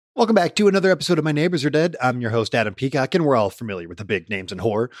Welcome back to another episode of My Neighbors Are Dead. I'm your host, Adam Peacock, and we're all familiar with the big names in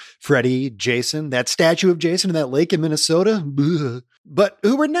horror. Freddy, Jason, that statue of Jason in that lake in Minnesota. Bleh. But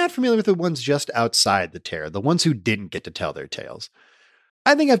who were not familiar with the ones just outside the terror, the ones who didn't get to tell their tales.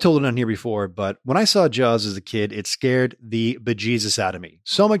 I think I've told it on here before, but when I saw Jaws as a kid, it scared the bejesus out of me.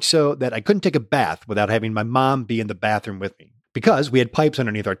 So much so that I couldn't take a bath without having my mom be in the bathroom with me. Because we had pipes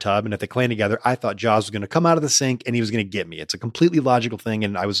underneath our tub, and if they clang together, I thought Jaws was going to come out of the sink and he was going to get me. It's a completely logical thing,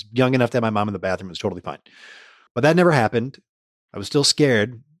 and I was young enough to have my mom in the bathroom. It was totally fine. But that never happened. I was still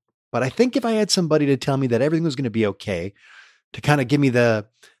scared. But I think if I had somebody to tell me that everything was going to be okay, to kind of give me the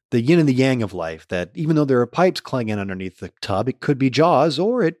yin and the yang of life, that even though there are pipes clanging underneath the tub, it could be Jaws,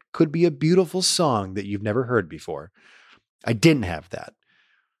 or it could be a beautiful song that you've never heard before. I didn't have that.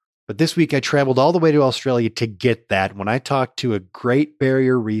 But this week I traveled all the way to Australia to get that when I talked to a Great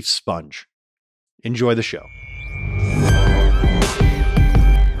Barrier Reef sponge. Enjoy the show.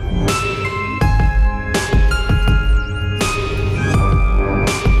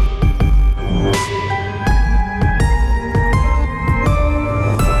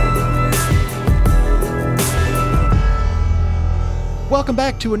 Welcome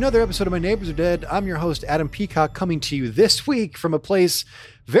back to another episode of My Neighbors Are Dead. I'm your host, Adam Peacock, coming to you this week from a place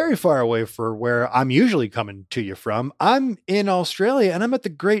very far away from where I'm usually coming to you from. I'm in Australia and I'm at the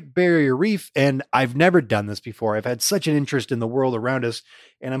Great Barrier Reef, and I've never done this before. I've had such an interest in the world around us,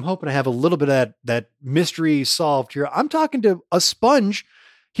 and I'm hoping to have a little bit of that mystery solved here. I'm talking to a sponge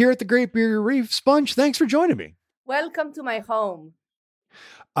here at the Great Barrier Reef. Sponge, thanks for joining me. Welcome to my home.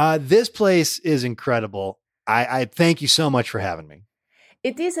 This place is incredible. I thank you so much for having me.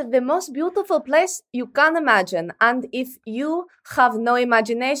 It is the most beautiful place you can imagine. And if you have no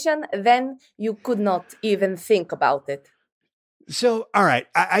imagination, then you could not even think about it. So, all right,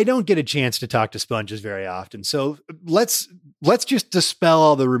 I don't get a chance to talk to sponges very often. So let's just dispel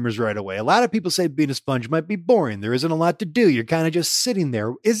all the rumors right away. A lot of people say being a sponge might be boring. There isn't a lot to do. You're kind of just sitting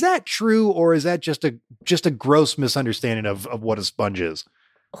there. Is that true, or is that just a gross misunderstanding of what a sponge is?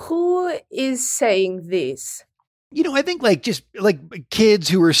 Who is saying this? You know, I think just kids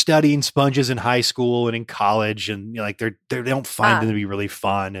who are studying sponges in high school and in college, and they don't find them to be really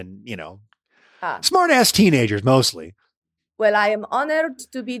fun, and smart ass teenagers mostly. Well, I am honored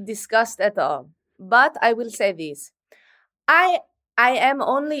to be discussed at all, but I will say this: I am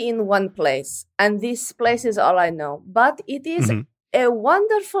only in one place, and this place is all I know. But it is a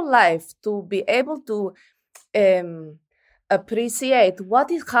wonderful life to be able to appreciate what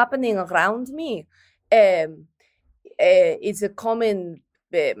is happening around me. It's a common,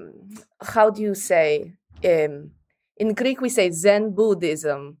 how do you say? In Greek, we say Zen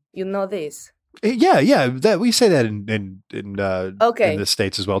Buddhism. You know this? Yeah. That we say that in the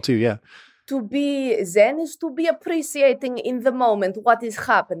States as well too. Yeah. To be Zen is to be appreciating in the moment what is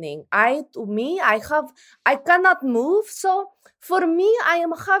happening. I cannot move, so for me, I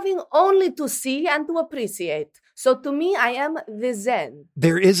am having only to see and to appreciate. So to me, I am the Zen.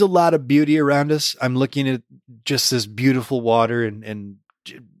 There is a lot of beauty around us. I'm looking at just this beautiful water, and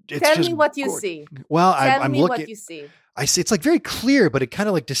it's Tell just me what you see. Well, I'm looking. What you see. I see. It's very clear, but it kind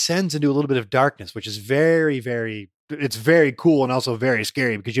of descends into a little bit of darkness, which is very, very. It's very cool and also very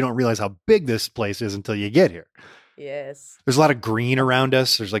scary because you don't realize how big this place is until you get here. Yes. There's a lot of green around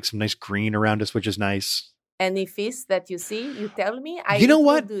us. There's some nice green around us, which is nice. Any fish that you see, you tell me. I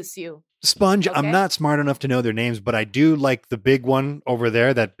introduce you. Sponge, okay? I'm not smart enough to know their names, but I do like the big one over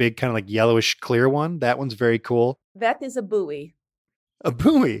there, that big kind of yellowish clear one. That one's very cool. That is a buoy. A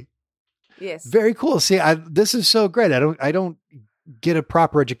buoy? Yes. Very cool. See, this is so great. I don't get a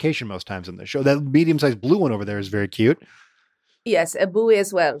proper education most times in the show. That medium-sized blue one over there is very cute. Yes, a buoy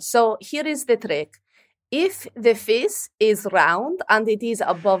as well. So here is the trick. If the fish is round and it is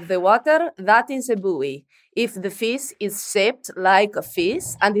above the water, that is a buoy. If the fish is shaped like a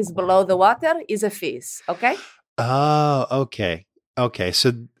fish and is below the water, is a fish. Okay? Oh, okay. Okay.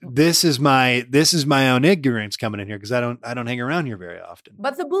 So this is my own ignorance coming in here because I don't hang around here very often.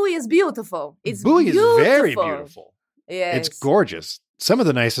 But the buoy is beautiful. It's buoy beautiful. Is very beautiful. Yes. It's gorgeous. Some of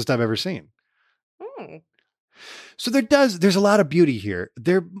the nicest I've ever seen. So there's a lot of beauty here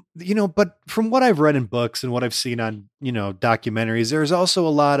there, but from what I've read in books and what I've seen on, documentaries, there's also a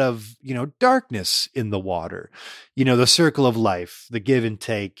lot of, darkness in the water, the circle of life, the give and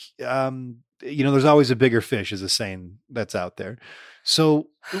take. There's always a bigger fish is a saying that's out there. So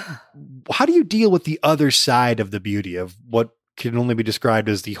how do you deal with the other side of the beauty of what can only be described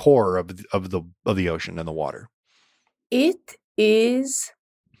as the horror of the ocean and the water? It is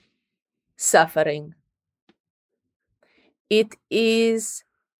suffering. It is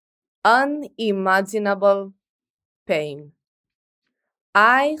unimaginable pain.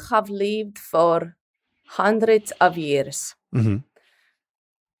 I have lived for hundreds of years,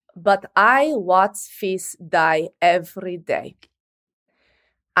 but I watch fish die every day.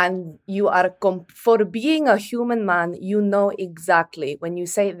 And you are, for being a human man, you know exactly when you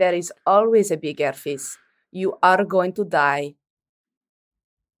say there is always a bigger fish, you are going to die.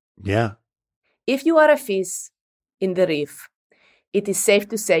 Yeah. If you are a fish in the reef, it is safe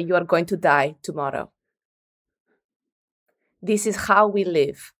to say you are going to die tomorrow. This is how we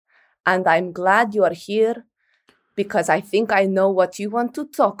live. And I'm glad you are here because I think I know what you want to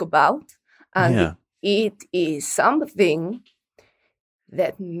talk about. And it is something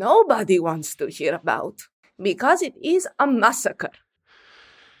that nobody wants to hear about because it is a massacre.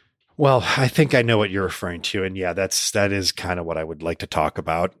 Well, I think I know what you're referring to. And yeah, that is kind of what I would like to talk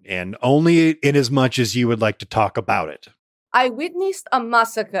about. And only in as much as you would like to talk about it. I witnessed a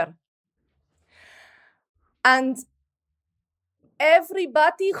massacre. And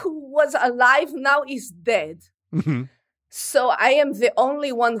everybody who was alive now is dead. Mm-hmm. So I am the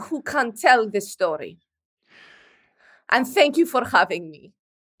only one who can tell the story. And thank you for having me.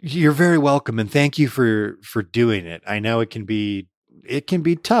 You're very welcome. And thank you for doing it. I know it can be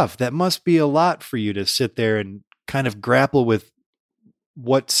tough. That must be a lot for you to sit there and kind of grapple with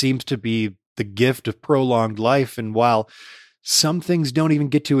what seems to be the gift of prolonged life. And while some things don't even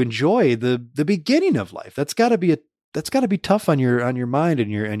get to enjoy the beginning of life, that's got to be tough on your mind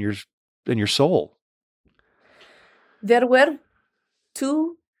and your soul. There were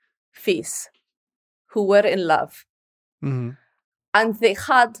two fish who were in love. Mm-hmm. And they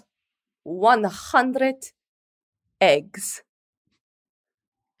had 100 eggs.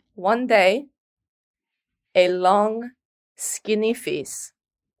 One day, a long, skinny fish.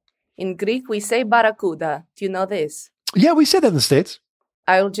 In Greek, we say barracuda. Do you know this? Yeah, we say that in the States.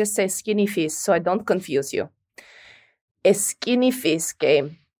 I will just say skinny fish so I don't confuse you. A skinny fish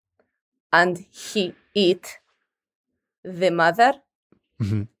came and he ate the mother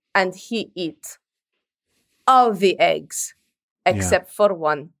and he ate all the eggs except for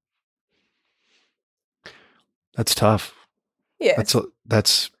one. That's tough. Yes.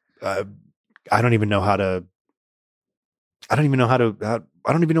 I don't even know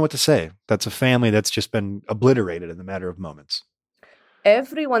what to say. That's a family that's just been obliterated in the matter of moments.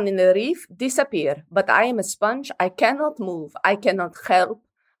 Everyone in the reef disappear, but I am a sponge. I cannot move. I cannot help.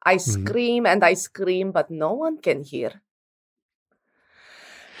 I scream and I scream, but no one can hear.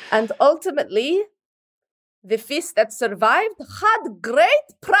 And ultimately, the fish that survived had great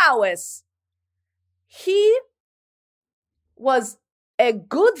prowess. He was a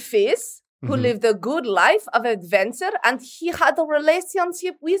good fish who lived a good life of adventure, and he had a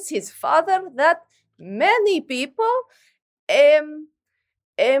relationship with his father that many people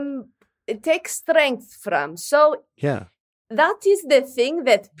take strength from. So that is the thing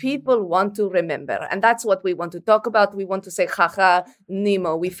that people want to remember, and that's what we want to talk about. We want to say, haha,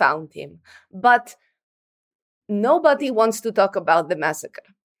 Nemo, we found him. But nobody wants to talk about the massacre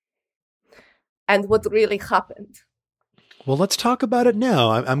and what really happened. Well, let's talk about it now.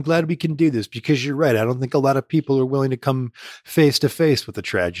 I'm glad we can do this because you're right. I don't think a lot of people are willing to come face to face with the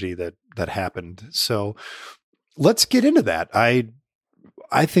tragedy that happened. So let's get into that. I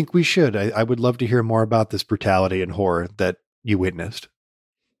think we should. I would love to hear more about this brutality and horror that you witnessed.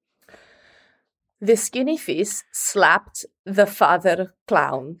 The skinny fish slapped the father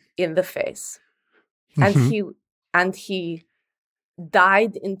clown in the face, and he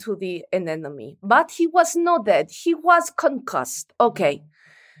died into the anemone. But he was not dead. He was concussed. Okay.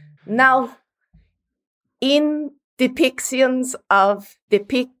 Now, in depictions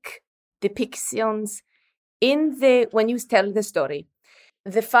when you tell the story,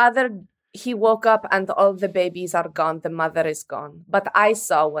 the father, he woke up and all the babies are gone. The mother is gone. But I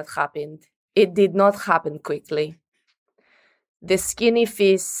saw what happened. It did not happen quickly. The skinny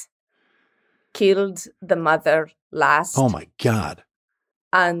fish killed the mother last. Oh my God.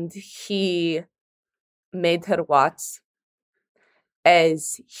 And he made her watch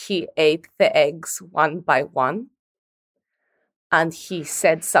as he ate the eggs one by one. And he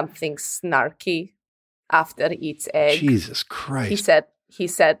said something snarky after each egg. Jesus Christ. He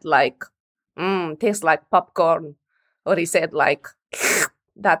said like, tastes like popcorn. Or he said like,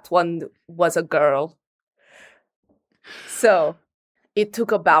 that one was a girl. So it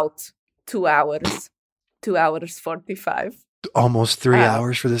took about 2 hours, 2 hours 45. Almost 3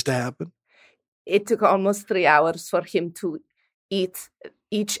 hours for this to happen? It took almost 3 hours for him to eat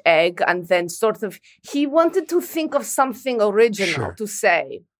each egg, and then sort of, he wanted to think of something original to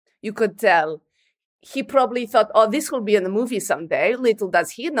say. You could tell. He probably thought, oh, this will be in the movie someday. Little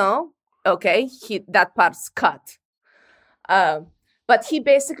does he know. Okay, that part's cut. But But he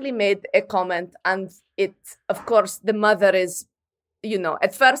basically made a comment, and it, of course, the mother is,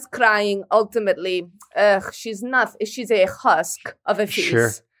 at first crying, ultimately, she's a husk of a fish.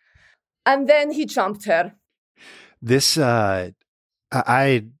 Sure. And then he jumped her. This, I'm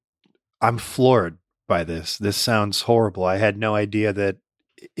floored by this. This sounds horrible. I had no idea that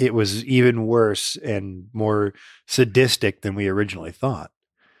it was even worse and more sadistic than we originally thought.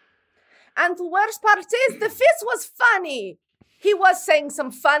 And the worst part is the fish was funny. He was saying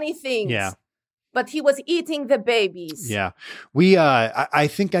some funny things. Yeah. But he was eating the babies. Yeah. I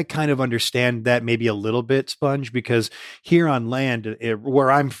think I kind of understand that maybe a little bit, Sponge, because here on land, where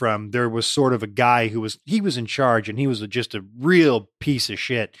I'm from, there was sort of a guy he was in charge, and he was just a real piece of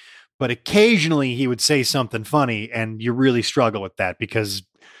shit. But occasionally he would say something funny, and you really struggle with that because,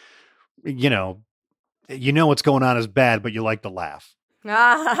 you know what's going on is bad, but you like to laugh.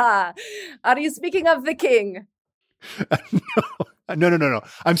 Ah, are you speaking of the king? No.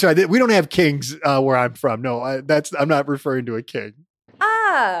 I'm sorry. We don't have kings where I'm from. No, I'm not referring to a king.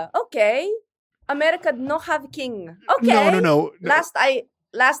 Ah, okay. America don't have king. Okay. No.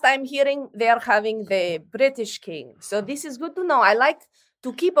 Last I'm hearing they're having the British king. So this is good to know. I like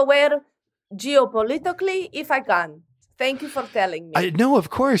to keep aware geopolitically if I can. Thank you for telling me. No,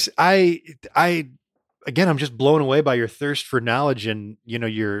 of course. Again, I'm just blown away by your thirst for knowledge and,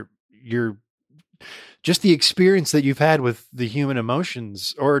 your just the experience that you've had with the human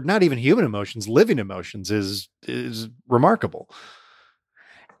emotions, or not even human emotions, living emotions is remarkable.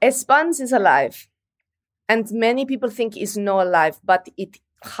 A sponge is alive, and many people think it's not alive, but it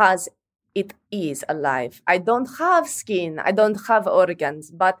is alive. I don't have skin, I don't have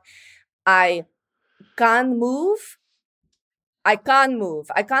organs, but I can move. I can't move.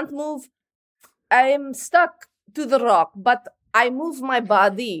 I'm stuck to the rock, but I move my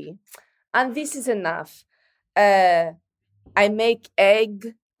body, and this is enough. I make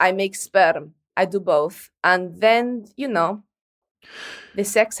egg, I make sperm. I do both. And then, the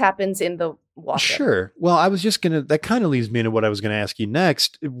sex happens in the water. Sure. Well, I was just that kind of leads me into what I was going to ask you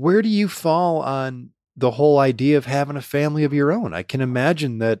next. Where do you fall on the whole idea of having a family of your own? I can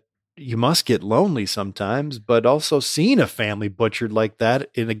imagine that you must get lonely sometimes, but also seeing a family butchered like that,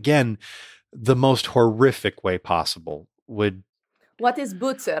 and again, the most horrific way possible would. What is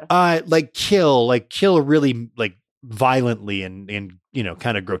butcher? Kill really violently and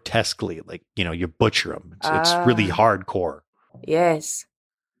kind of grotesquely, you butcher them. It's really hardcore. Yes.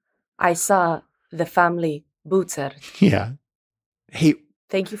 I saw the family butchered. Yeah. Hey,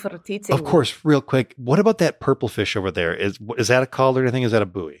 thank you for teaching. Of course, real quick. What about that purple fish over there? Is that a call or anything? Is that a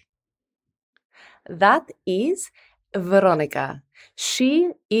buoy? That is Veronica.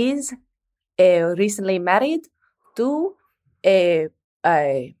 She is recently married to in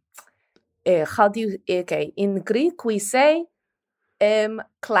Greek we say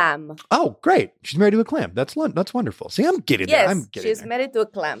clam. Oh, great. She's married to a clam. That's wonderful. See, I'm getting there. I'm getting she's there. married to a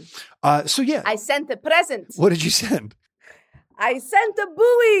clam. So yeah. I sent a present. What did you send? I sent a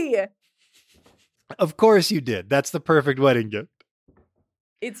buoy. Of course you did. That's the perfect wedding gift.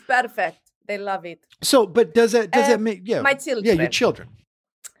 It's perfect. They love it. So, but does that make, my children. Yeah, your children.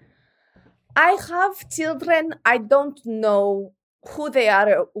 I have children. I don't know who they are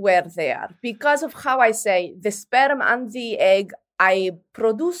or where they are because of how I say the sperm and the egg. I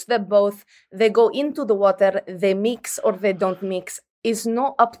produce them both. They go into the water. They mix or they don't mix. It's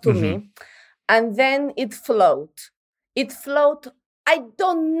not up to me. And then it float. I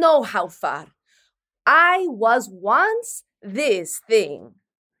don't know how far. I was once this thing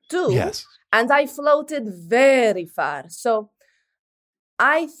too. Yes. And I floated very far. So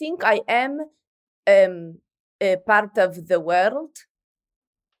I think I am a part of the world,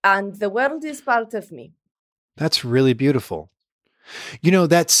 and the world is part of me. That's really beautiful.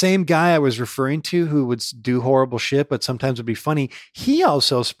 That same guy I was referring to who would do horrible shit, but sometimes would be funny, he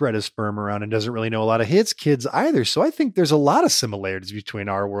also spread his sperm around and doesn't really know a lot of his kids either. So I think there's a lot of similarities between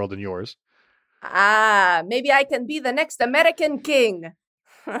our world and yours. Maybe I can be the next American king.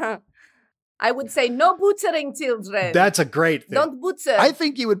 I would say no butchering children. That's a great thing. Don't butcher. I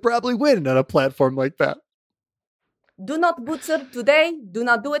think you would probably win on a platform like that. Do not butcher today. Do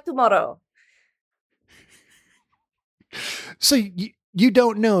not do it tomorrow. So you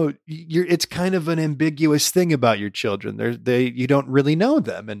don't know. It's kind of an ambiguous thing about your children. You don't really know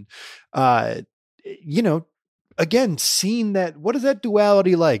them, and again, seeing that, what is that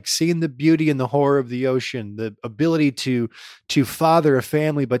duality like? Seeing the beauty and the horror of the ocean, the ability to father a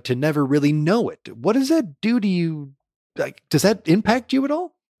family, but to never really know it. What does that do to you? Like, does that impact you at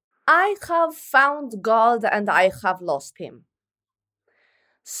all? I have found God and I have lost him.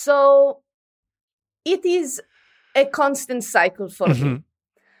 So it is a constant cycle for me.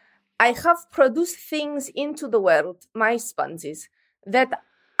 I have produced things into the world, my sponges, that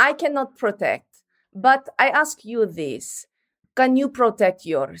I cannot protect. But I ask you this, can you protect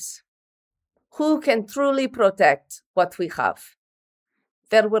yours? Who can truly protect what we have?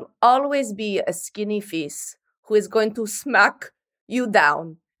 There will always be a skinny fish who is going to smack you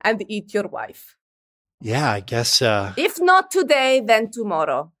down and eat your wife. Yeah, I guess. If not today, then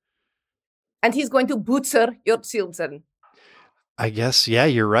tomorrow. And he's going to butcher your children. I guess, yeah,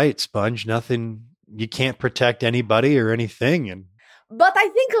 you're right, Sponge. Nothing, you can't protect anybody or anything. But I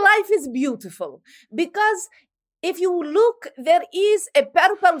think life is beautiful because if you look, there is a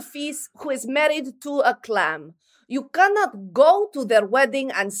purple fish who is married to a clam. You cannot go to their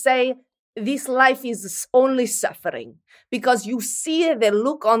wedding and say, this life is only suffering, because you see the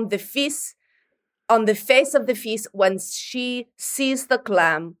look on the fish, on the face of the fish when she sees the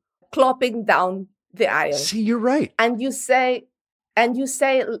clam clopping down the aisle. See, you're right. And you say,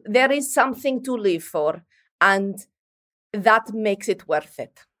 there is something to live for, and that makes it worth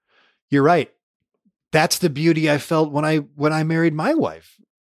it. You're right. That's the beauty I felt when I married my wife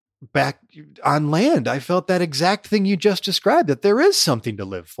back on land. I felt that exact thing you just described, that there is something to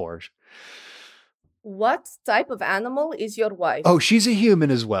live for. What type of animal is your wife? Oh, she's a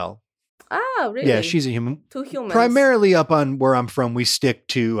human as well. Ah, really? Yeah, she's a human. 2 humans. Primarily up on where I'm from, we stick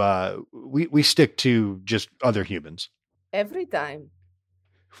to we stick to just other humans. Every time.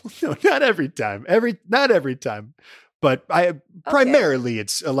 No, not every time. Not every time. But primarily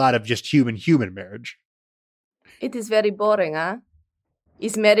it's a lot of just human marriage. It is very boring, huh?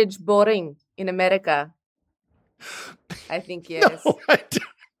 Is marriage boring in America? I think yes.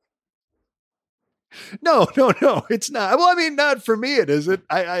 No, it's not. Well, I mean, not for me, it isn't.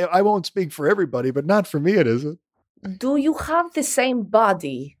 I won't speak for everybody, but not for me, it isn't. Do you have the same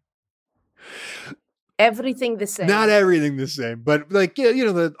body? Everything the same? Not everything the same, but like,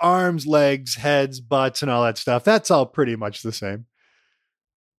 the arms, legs, heads, butts, and all that stuff. That's all pretty much the same.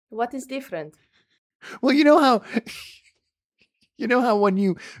 What is different? Well, you know how when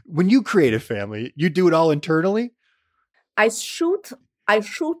you create a family, you do it all internally? I shoot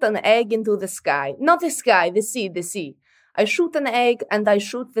an egg into the sky. Not the sky, the sea. I shoot an egg and I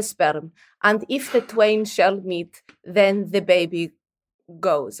shoot the sperm. And if the twain shall meet, then the baby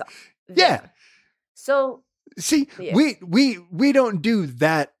goes up. Yeah. So see, yes. we don't do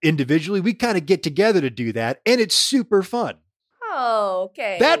that individually. We kind of get together to do that, and it's super fun. Oh,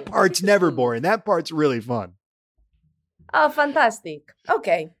 okay. That part's never boring. That part's really fun. Oh, fantastic.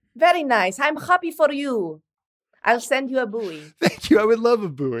 Okay. Very nice. I'm happy for you. I'll send you a buoy. Thank you. I would love a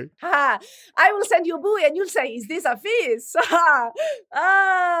buoy. I will send you a buoy and you'll say, is this a fish?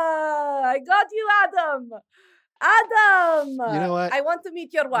 I got you, Adam. Adam. You know what? I want to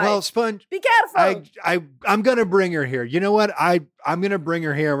meet your wife. Well, Sponge. Be careful. I'm going to bring her here. You know what? I'm going to bring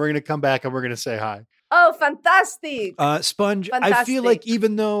her here. We're going to come back and we're going to say hi. Oh, fantastic. Sponge, Fantastic. I feel like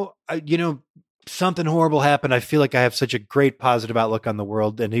even though, something horrible happened, I feel like I have such a great positive outlook on the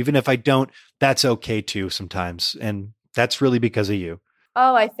world. And even if I don't, that's okay too sometimes. And that's really because of you.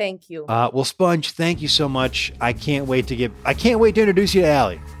 Oh, I thank you. Well, Sponge, thank you so much. I can't wait to introduce you to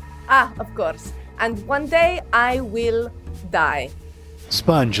Allie. Of course. And one day I will die.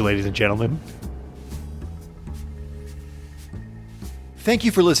 Sponge, ladies and gentlemen. Thank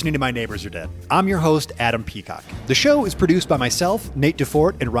you for listening to My Neighbors Are Dead. I'm your host, Adam Peacock. The show is produced by myself, Nate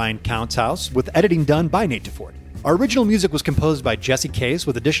DeFort, and Ryan Countshouse, with editing done by Nate DeFort. Our original music was composed by Jesse Case,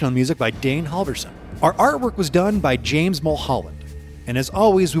 with additional music by Dane Halverson. Our artwork was done by James Mulholland. And as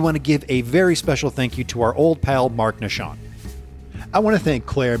always, we want to give a very special thank you to our old pal, Mark Nashon. I want to thank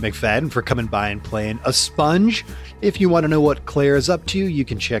Claire McFadden for coming by and playing a sponge. If you want to know what Claire is up to, you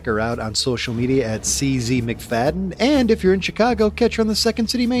can check her out on social media at CZ McFadden. And if you're in Chicago, catch her on the Second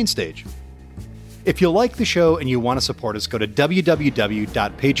City main stage. If you like the show and you want to support us, go to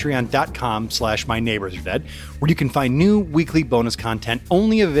www.patreon.com/myneighborsaredead, where you can find new weekly bonus content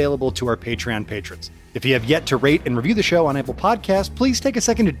only available to our Patreon patrons. If you have yet to rate and review the show on Apple Podcasts, please take a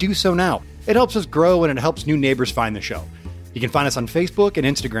second to do so now. It helps us grow and it helps new neighbors find the show. You can find us on Facebook and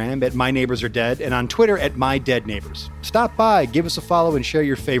Instagram at My Neighbors Are Dead and on Twitter at My Dead Neighbors. Stop by, give us a follow, and share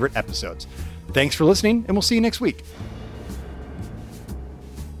your favorite episodes. Thanks for listening, and we'll see you next week.